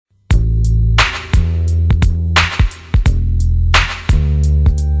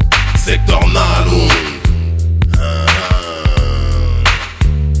Sektor Mandringue,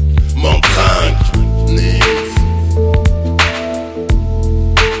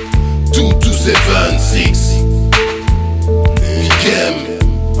 tout 276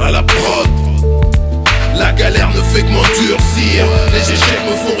 Game à la prod. La galère ne fait que m'endurcir. Les échecs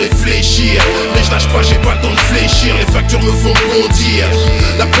me font réfléchir, mais je lâche pas, j'ai pas le temps de fléchir. Les factures me font bondir,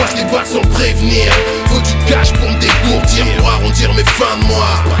 la poisse les barres sans prévenir. Faut du cash pour me dégourdir, pour arrondir mes fins de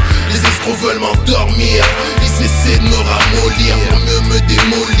mois. Les escrocs veulent m'endormir, ils essaient de me ramollir pour mieux me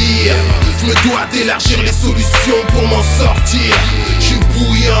démolir. Je me dois d'élargir les solutions pour m'en sortir. Je suis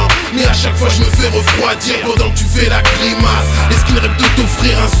bouillant, mais à chaque fois je me fais refroidir. Pendant que tu fais la grimace, les skins rêvent de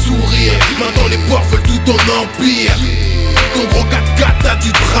t'offrir un sourire. Maintenant les porcs veulent tout ton empire. Ton gros 4x4 a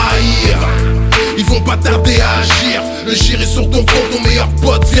dû trahir. Ils vont pas tarder à agir. Le gire est sur ton compte, ton meilleur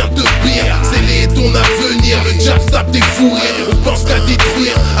pote vient te pire. C'est les ton avenir, le jab tape des fous rires. On pense qu'à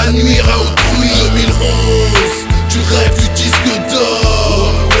détruire, à nuire à autrui. 2011, tu rêves du disque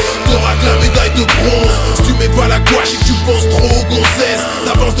d'or. T'auras que la médaille de bronze. Si tu mets pas la gouache et que tu penses trop aux gonzesses,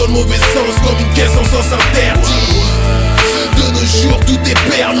 t'avances dans le mauvais sens comme une caisse en sens interdit. De nos jours tout est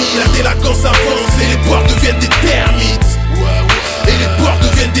permis, la délinquance avance et les porcs deviennent des termites. Et les porcs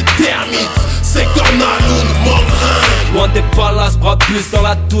deviennent des termites. Sektor Mandringue. Loin des palaces, bras plus dans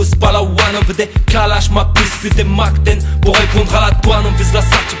la douce, pas la one. On veut des calaches, ma puce, puis des McDen. Pour répondre à la douane, on vise la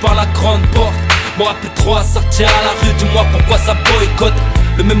sortie par la grande porte. Mon rap est trop à sortir à la rue, dis-moi pourquoi ça boycotte.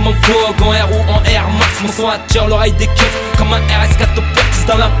 Le même en vogue en R ou en Air Max. Mon son attire l'oreille des keufs comme un RS4 au pertis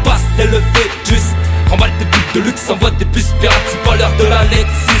dans la passe d'élevé juste. Remballe tes putes de luxe, envoie des bus pirates, c'est pas l'heure de la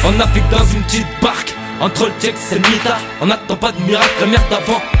Lexus. On navigue dans une petite barque, entre le Jack et le Mida. On n'attend pas de miracle, la merde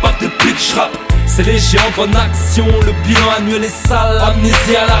avant, pas de pute, j'rappe. C'est les géants en bonne action, le bilan annuel est sale.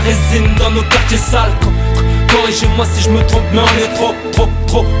 Amnésie à la résine dans nos quartiers sales. Corrigez-moi si je me trompe, mais on est trop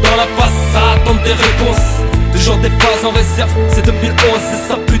dans la passe à attendre des réponses. Toujours des phases en réserve, c'est 2011 et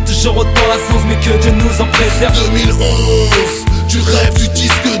ça pue toujours autant la sauce, mais que Dieu nous en préserve. 2011, tu rêves du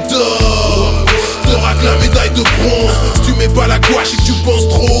disque d'or. T'auras que la médaille de bronze. Si tu mets pas la gouache et que tu penses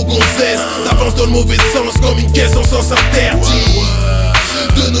trop aux gonzesses, t'avances dans le mauvais sens comme une caisse en sens interdit.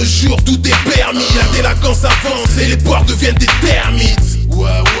 De nos jours tout est permis, la délinquance avance et les porcs deviennent des termites.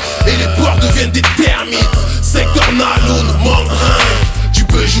 Et les porcs deviennent des termites. Sektor Mandringue. Tu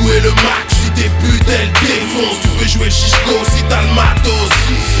peux jouer le max si tes putes elles défoncent. Tu peux jouer le chichko si t'as le matos.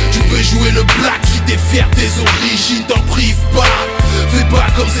 Tu peux jouer le black si t'es fier de tes origines, t'en prives pas. Fais pas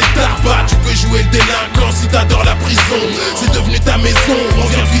comme c'est Tarba. Tu peux jouer le délinquant si t'adores la prison. C'est devenu ta maison,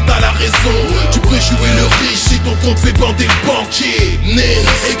 reviens vite à la raison. Tu peux jouer le riche si ton compte fait bander le banquier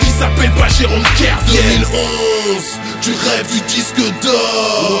et qui s'appelle pas Jérôme Kerdier. 2011, tu rêves du disque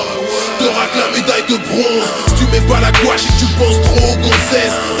d'or. T'auras que la médaille de bronze. Si tu mets pas la gouache et que tu penses trop aux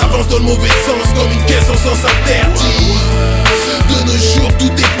gonzesses, t'avances dans le mauvais sens comme une caisse en sens interdit. De nos jours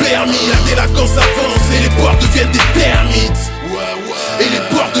tout est permis, la délinquance avance et les porcs deviennent des terres.